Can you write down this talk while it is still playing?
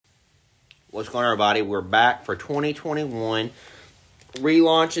What's going on, everybody? We're back for 2021,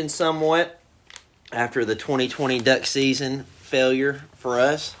 relaunching somewhat after the 2020 duck season failure for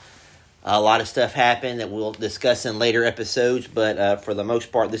us. A lot of stuff happened that we'll discuss in later episodes, but for the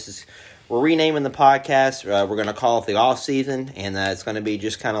most part, we're renaming the podcast. We're going to call it the off season, and it's going to be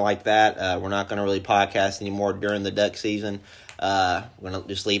just kind of like that. We're not going to really podcast anymore during the duck season. We're going to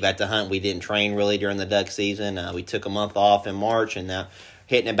just leave at the hunt. We didn't train really during the duck season. We took a month off in March, and now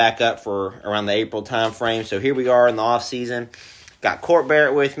hitting it back up for around the April time frame. So here we are in the off season. Got Court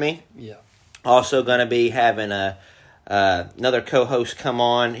Barrett with me. Yeah. Also going to be having another co-host come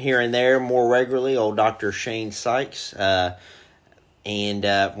on here and there more regularly, old Dr. Shane Sykes, and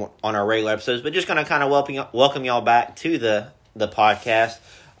on our regular episodes. But just going to kind of welcome y'all back to the podcast.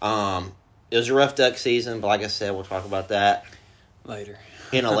 It was a rough duck season, but like I said, we'll talk about that later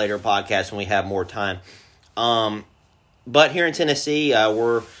in a later podcast when we have more time. But here in Tennessee,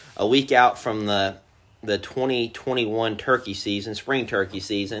 we're a week out from the 2021 turkey season, spring turkey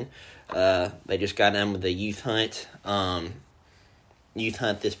season. They just got done with the youth hunt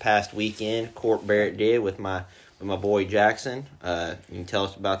this past weekend. Court Barrett did with my boy Jackson. You can tell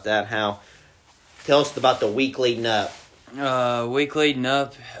us about that. Tell us about the week leading up. Week leading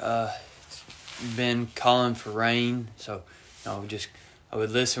up, been calling for rain, so I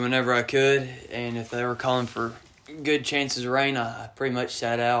would listen whenever I could, and if they were calling for good chances of rain, I pretty much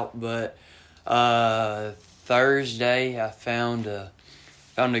sat out. But Thursday, I found a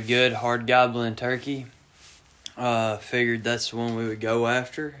good hard gobbling turkey. Figured that's the one we would go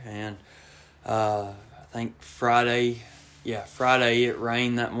after, and I think Friday it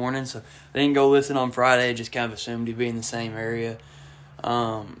rained that morning, so I didn't go listen on Friday. I just kind of assumed he'd be in the same area.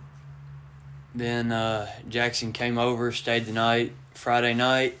 Then Jackson came over, stayed the night Friday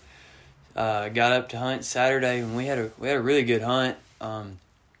night. Got up to hunt Saturday, and we had a really good hunt.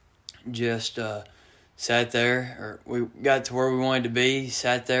 Sat there, or we got to where we wanted to be.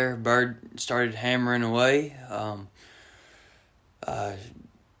 Sat there, bird started hammering away.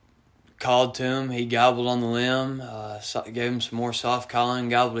 Called to him, he gobbled on the limb. Gave him some more soft calling,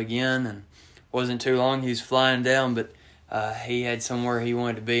 gobbled again, and wasn't too long he was flying down. But he had somewhere he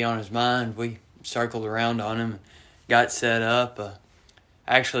wanted to be on his mind. We circled around on him, got set up.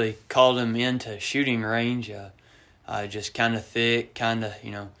 Actually called him into shooting range, just kind of thick, trying to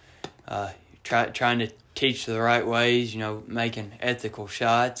teach the right ways, making ethical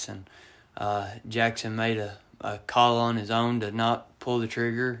shots. And Jackson made a call on his own to not pull the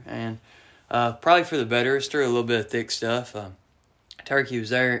trigger, and probably for the better. It's through a little bit of thick stuff. Turkey was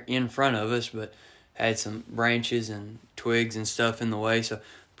there in front of us, but had some branches and twigs and stuff in the way, so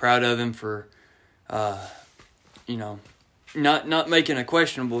proud of him for, not making a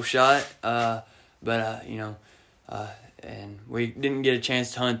questionable shot, and we didn't get a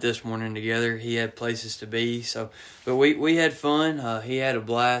chance to hunt this morning together. He had places to be, but we had fun. He had a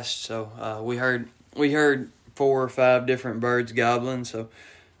blast, so we heard 4 or 5 different birds gobbling, so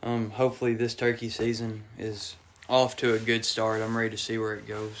hopefully this turkey season is off to a good start. I'm ready to see where it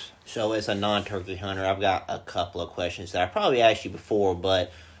goes. So as a non-turkey hunter, I've got a couple of questions that I probably asked you before,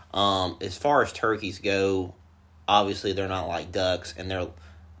 but as far as turkeys go, obviously they're not like ducks, and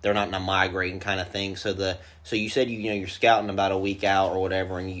they're not in a migrating kind of thing. So you said you're scouting about a week out or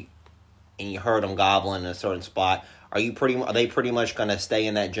whatever, and you heard them gobbling in a certain spot. Are they pretty much going to stay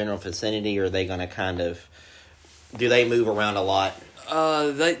in that general vicinity, or are they going to do they move around a lot?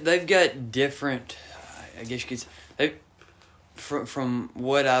 They've got different, I guess you could say, from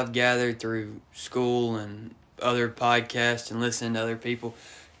what I've gathered through school and other podcasts and listening to other people.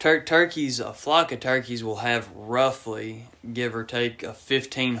 A flock of turkeys will have roughly, give or take, a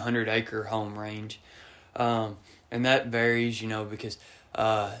 1,500 acre home range. And that varies, because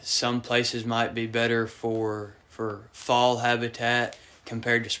some places might be better for fall habitat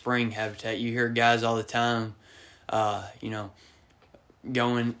compared to spring habitat. You hear guys all the time,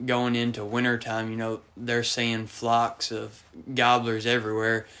 going into wintertime, they're seeing flocks of gobblers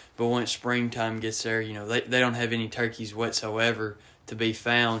everywhere. But once springtime gets there, they don't have any turkeys whatsoever to be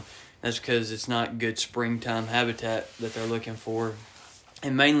found. That's because it's not good springtime habitat that they're looking for.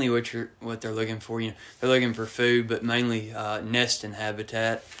 And mainly what they're looking for, they're looking for food, but mainly nesting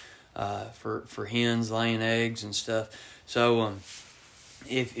habitat for hens laying eggs and stuff. So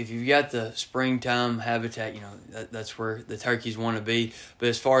if you've got the springtime habitat, that's where the turkeys want to be. But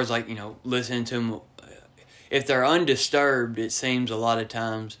as far as listening to them, if they're undisturbed, it seems a lot of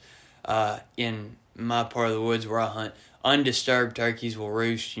times in my part of the woods where I hunt, undisturbed turkeys will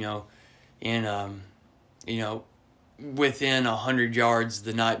roost, within 100 yards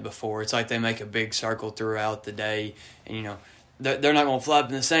the night before. It's like they make a big circle throughout the day, and they're not going to fly up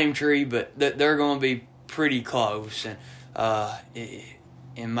in the same tree, but they're going to be pretty close. And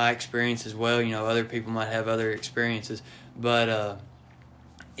in my experience as well, other people might have other experiences, but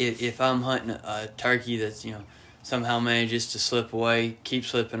if I'm hunting a turkey that's somehow manages to slip away, keep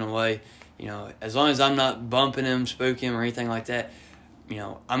slipping away, as long as I'm not bumping him, spooking him, or anything like that,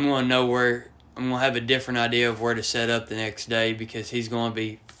 I'm going to know where. I'm going to have a different idea of where to set up the next day because he's going to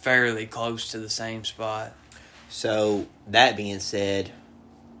be fairly close to the same spot. So that being said,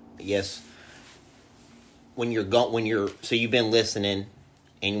 I guess so you've been listening,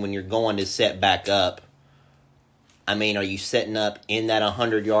 and when you're going to set back up, I mean, are you setting up in that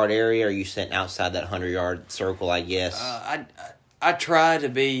 100-yard area, or are you setting outside that 100-yard circle? I guess. I try to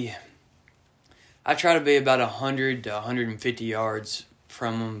be about 100 to 150 yards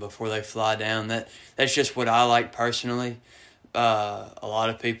from them before they fly down. That's just what I like personally. A lot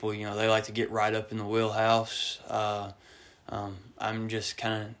of people, they like to get right up in the wheelhouse. I'm just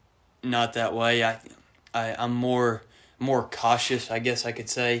kind of not that way. I'm more cautious, I guess I could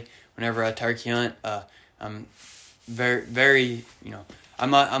say, whenever I turkey hunt. I'm very, very,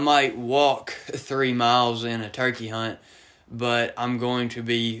 I might walk 3 miles in a turkey hunt, but I'm going to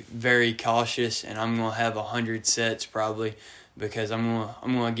be very cautious, and I'm going to have 100 sets probably, because I'm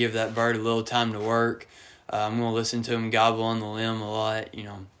going to give that bird a little time to work. I'm going to listen to him gobble on the limb a lot,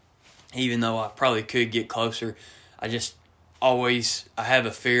 even though I probably could get closer. I have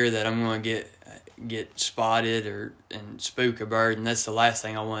a fear that I'm going to get spotted and spook a bird, and that's the last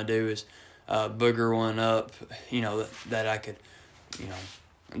thing I want to do is booger one up, that I could,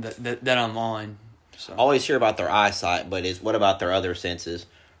 that I'm on. So. I always hear about their eyesight, but what about their other senses?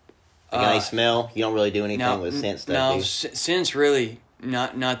 Like, can they smell? You don't really do anything with scent stuff, no, do you? Scent's really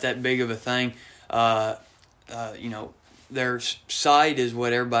not that big of a thing. Their sight is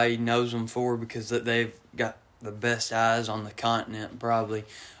what everybody knows them for because they've got the best eyes on the continent, probably.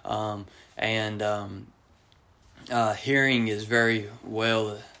 Hearing is very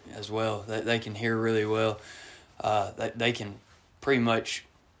well as well. They can hear really well. They can pretty much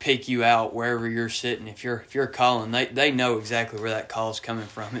pick you out wherever you're sitting. If you're calling, they know exactly where that call's coming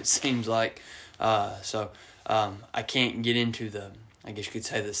from. It seems like. I can't get into I guess you could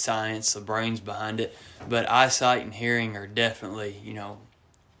say the science, the brains behind it, but eyesight and hearing are definitely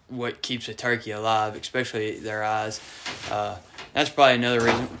what keeps a turkey alive, especially their eyes. That's probably another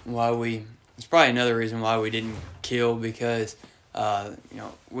reason why we didn't kill because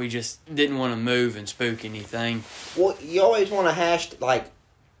we just didn't want to move and spook anything. Well, you always want to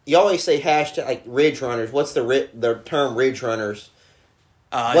you always say hashtag like ridge runners. What's the term ridge runners?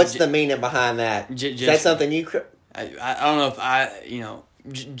 What's the meaning behind that? Is that something you? I don't know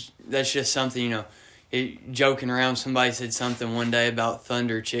if that's just something, joking around. Somebody said something one day about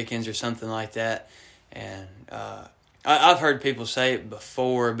thunder chickens or something like that. And I've heard people say it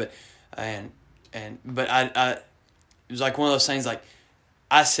before, but I it was like one of those things like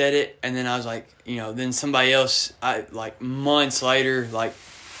I said it and then I was like, then somebody else, months later,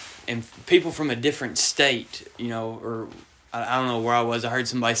 and people from a different state, or I don't know where I was. I heard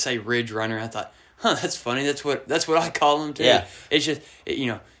somebody say ridge runner. I thought, that's funny. That's what I call them too. Yeah. It's just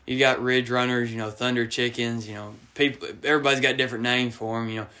you got ridge runners, thunder chickens. People. Everybody's got different names for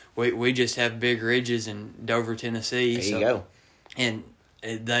them. We just have big ridges in Dover, Tennessee. There you go. And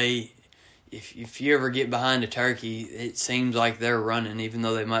if you ever get behind a turkey, it seems like they're running, even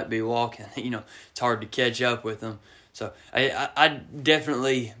though they might be walking. It's hard to catch up with them. So I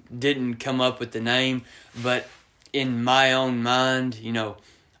definitely didn't come up with the name, but in my own mind,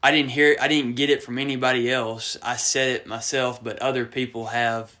 I didn't get it from anybody else. I said it myself, but other people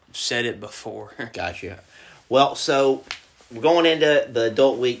have said it before. Gotcha. Well, so we're going into the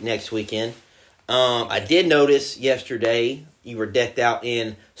adult week next weekend. I did notice yesterday you were decked out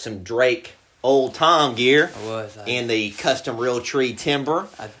in some Drake Old Tom gear. I was. And the custom Realtree timber.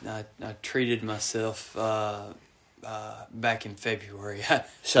 I treated myself back in February.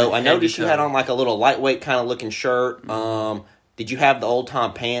 So I noticed you had on like a little lightweight kind of looking shirt. Mm-hmm. Did you have the Old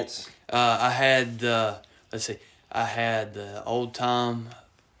Tom pants? I had the Old Tom.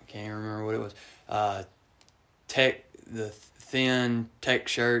 I can't remember what it was. The thin tech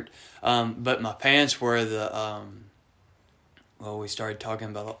shirt. But my pants were the. We started talking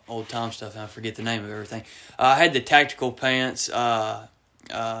about Old Tom stuff, and I forget the name of everything. I had the tactical pants. The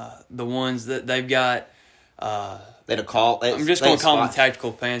ones that they've got. I'm just going to call them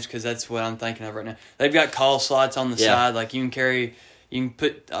tactical pants because that's what I'm thinking of right now. They've got call slots on the side, like I can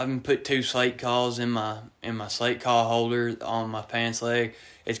put 2 slate calls in my slate call holder on my pants leg.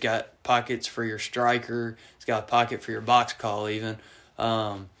 It's got pockets for your striker. It's got a pocket for your box call even.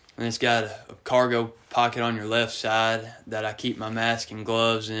 and it's got a cargo pocket on your left side that I keep my mask and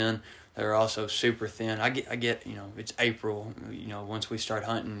gloves in. They're also super thin. I get it's April. Once we start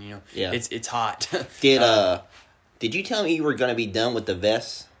hunting, Yeah. it's hot. Did you tell me you were going to be done with the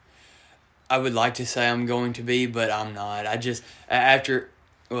vests? I would like to say I'm going to be, but I'm not. I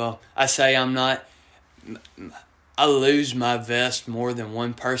say I'm not. I lose my vest more than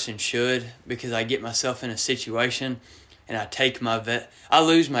one person should because I get myself in a situation and I take my vest. I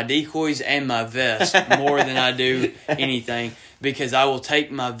lose my decoys and my vest more than I do anything because I will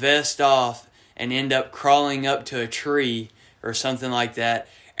take my vest off and end up crawling up to a tree or something like that,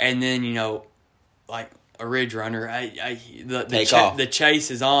 and then like a ridge runner, the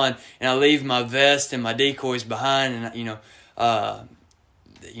chase is on, and I leave my vest and my decoys behind, and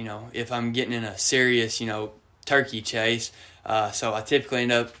if I'm getting in a serious turkey chase, so I typically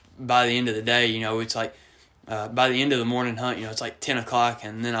end up by the end of the day, it's like by the end of the morning hunt, it's like 10 o'clock,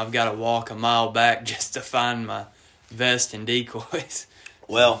 and then I've got to walk a mile back just to find my vest and decoys.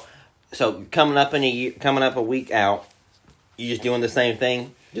 Well, so coming up a week out, you just doing the same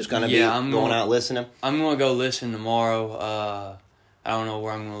thing? Just gonna be going out listening? I'm gonna go listen tomorrow. I don't know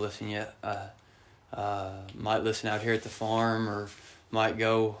where I'm gonna listen yet. Might listen out here at the farm, or might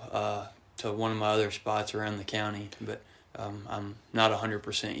go to one of my other spots around the county, but I'm not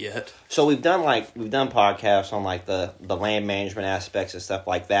 100% yet. So we've done podcasts on like the land management aspects and stuff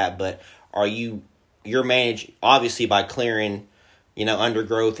like that, but you're managed obviously by clearing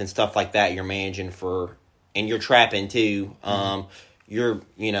undergrowth and stuff like that. You're managing and you're trapping too. You're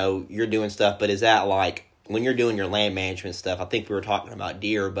doing stuff, but is that like when you're doing your land management stuff? I think we were talking about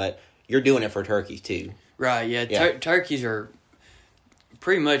deer, but you're doing it for turkeys too. Right, yeah. Turkeys are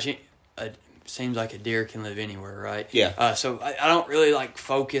pretty much, seems like a deer can live anywhere, right? Yeah. So I don't really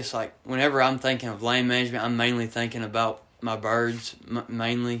focus, whenever I'm thinking of land management, I'm mainly thinking about my birds,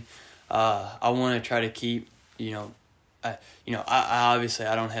 mainly. I want to try to keep, I obviously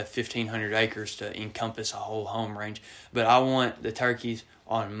I don't have 1,500 acres to encompass a whole home range, but I want the turkeys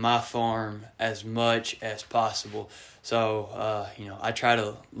on my farm as much as possible. So, I try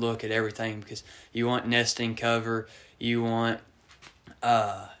to look at everything because you want nesting cover, you want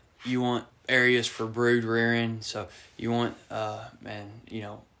areas for brood rearing, so you want,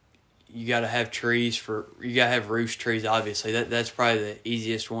 you got to have you got to have roost trees, obviously. That's probably the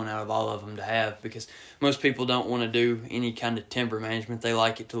easiest one out of all of them to have because most people don't want to do any kind of timber management. They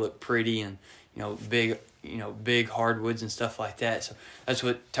like it to look pretty and, big hardwoods and stuff like that. So that's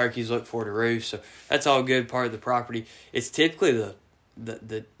what turkeys look for to roost. So that's all good part of the property. It's typically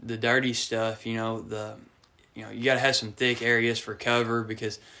the dirty stuff, you got to have some thick areas for cover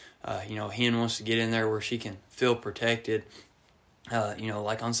because, a hen wants to get in there where she can feel protected.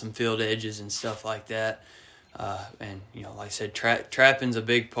 Like on some field edges and stuff like that. And, like I said, trapping's a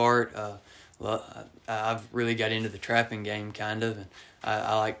big part. I've really got into the trapping game kind of, and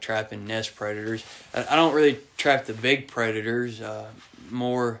I like trapping nest predators. I don't really trap the big predators,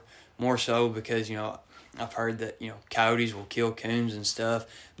 more so because, I've heard that, coyotes will kill coons and stuff.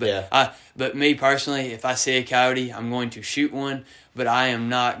 But yeah. But me personally, if I see a coyote, I'm going to shoot one, but I am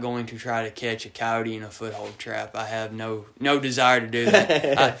not going to try to catch a coyote in a foothold trap. I have no desire to do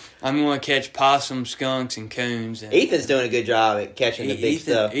that. I'm going to catch possums, skunks, and coons. And Ethan's doing a good job at catching the big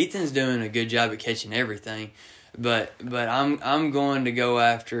stuff. Ethan's doing a good job at catching everything, but I'm going to go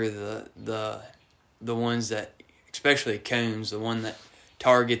after the ones that, especially coons, the one that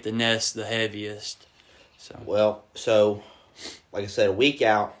target the nest the heaviest. So, like I said, a week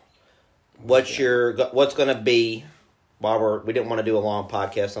out. What's going to be? While we didn't want to do a long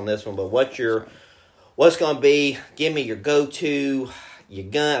podcast on this one, but what's going to be? Give me your go-to, your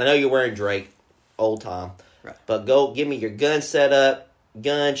gun. I know you're wearing Drake, old time, right? But give me your gun setup,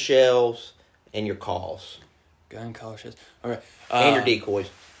 gun shells, and your calls. Gun call shells. All right. And your decoys.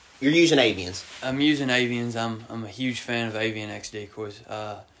 You're using avians. I'm using avians. I'm a huge fan of Avian X decoys.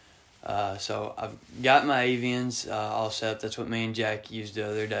 So I've got my avians all set up. That's what me and Jack used the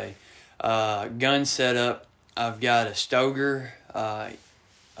other day. Gun setup. I've got a Stoeger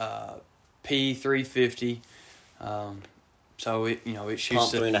P350. So it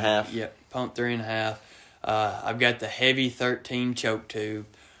shoots pump 3.5. Yep, pump 3.5. I've got the Heavy 13 choke tube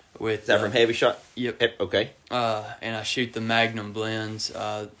with. Is that from Heavy Shot? Yep. Okay. And I shoot the Magnum blends,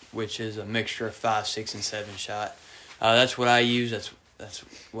 which is a mixture of 5, 6, and 7 shot. That's what I use. That's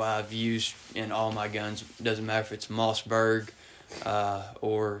what I've used in all my guns. It doesn't matter if it's Mossberg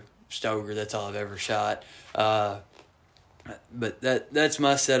or Stoeger. That's all I've ever shot. But that's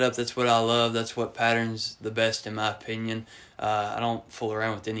my setup. That's what I love. That's what patterns the best in my opinion. I don't fool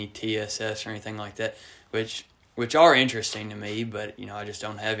around with any TSS or anything like that, which which are interesting to me, but I just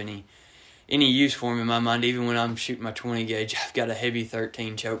don't have any use for them in my mind. Even when I'm shooting my 20 gauge, I've got a heavy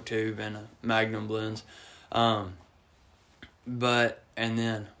 13 choke tube and a Magnum blends. And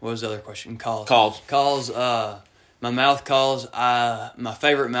then what was the other question? Calls. My mouth calls. My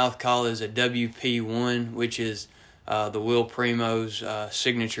favorite mouth call is a WP1, which is the Will Primo's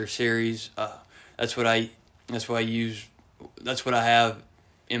signature series. That's what I use. That's what I have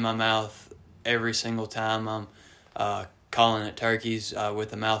in my mouth every single time I'm calling at turkeys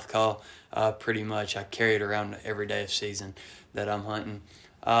with the mouth call. Pretty much, I carry it around every day of season that I'm hunting.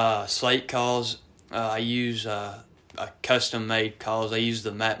 Slate calls. I use custom-made calls. I use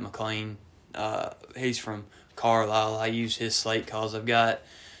the Matt McLean. He's from Carlisle. I use his slate calls. I've got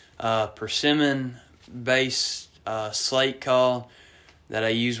persimmon-based slate call that I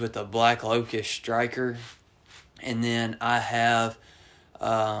use with a Black Locust Striker. And then I have,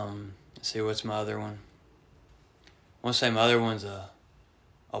 let's see, what's my other one? I want to say my other one's a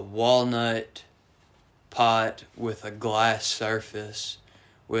walnut pot with a glass surface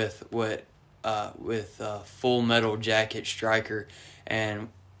with Full Metal Jacket Striker, and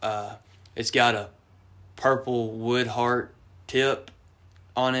it's got a purple wood heart tip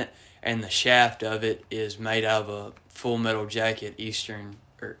on it, and the shaft of it is made out of a Full Metal Jacket Easton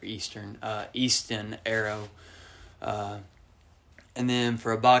arrow. And then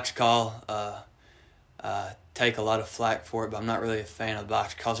for a box call, take a lot of flack for it, but I'm not really a fan of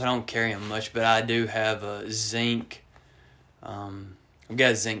box calls. I don't carry them much, but I do have a zinc. I've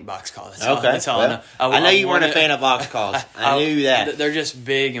got a zinc box call. That's all I know. I know you weren't a fan of box calls. I knew that. They're just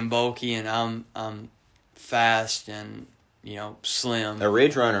big and bulky, and I'm fast and slim. A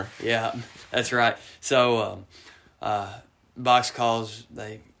ridge runner. Yeah, that's right. So box calls,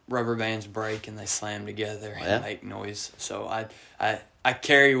 rubber bands break and they slam together and make noise. So I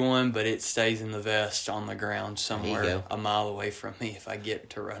carry one, but it stays in the vest on the ground somewhere a mile away from me if I get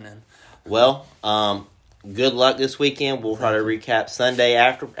to running. Well, good luck this weekend. We'll try to recap Sunday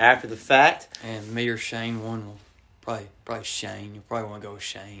after the fact. And me or Shane, one will probably Shane. You probably want to go with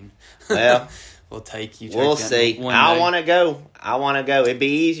Shane. Well, we'll take you. We'll see. I want to go. It'd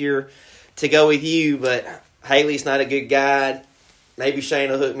be easier to go with you, but Haley's not a good guide. Maybe Shane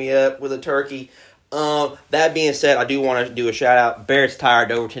will hook me up with a turkey. That being said, I do want to do a shout out. Barrett's Tire,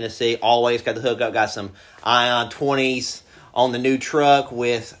 Dover, Tennessee. Always got the hookup. Got some Ion 20s on the new truck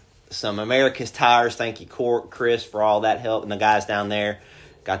with some America's tires. Thank you, Chris, for all that help, and the guys down there.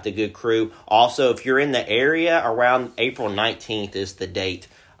 Got the good crew. Also, if you're in the area, around April 19th is the date.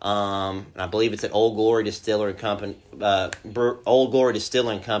 And I believe it's at Old Glory Distilling Company. Old Glory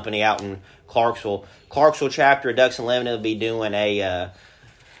Distilling Company out in Clarksville. Clarksville chapter of Ducks Unlimited will be doing a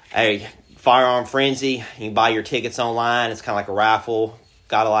firearm frenzy. You can buy your tickets online. It's kind of like a raffle.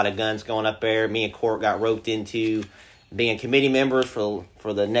 Got a lot of guns going up there. Me and Court got roped into being committee members for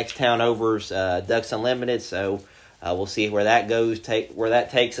the next town over's Ducks Unlimited. So we'll see where that goes. Where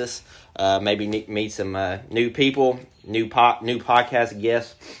that takes us. Maybe meet some new people, new podcast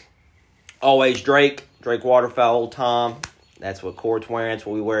guests. Always Drake Waterfowl, Old Tom. That's what Court's wearing. That's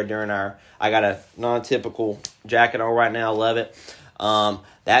what we wear during I got a non-typical jacket on right now. Love it.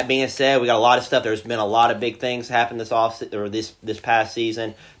 That being said, we got a lot of stuff. There's been a lot of big things happen this past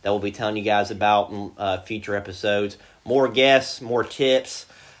season that we'll be telling you guys about in future episodes. More guests, more tips.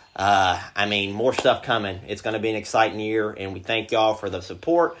 More stuff coming. It's going to be an exciting year, and we thank y'all for the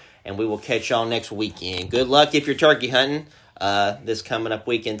support, and we will catch y'all next weekend. Good luck if you're turkey hunting this coming up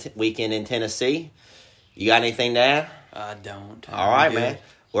weekend in Tennessee. You got anything to add? I don't. All right, man.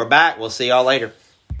 We're back. We'll see y'all later.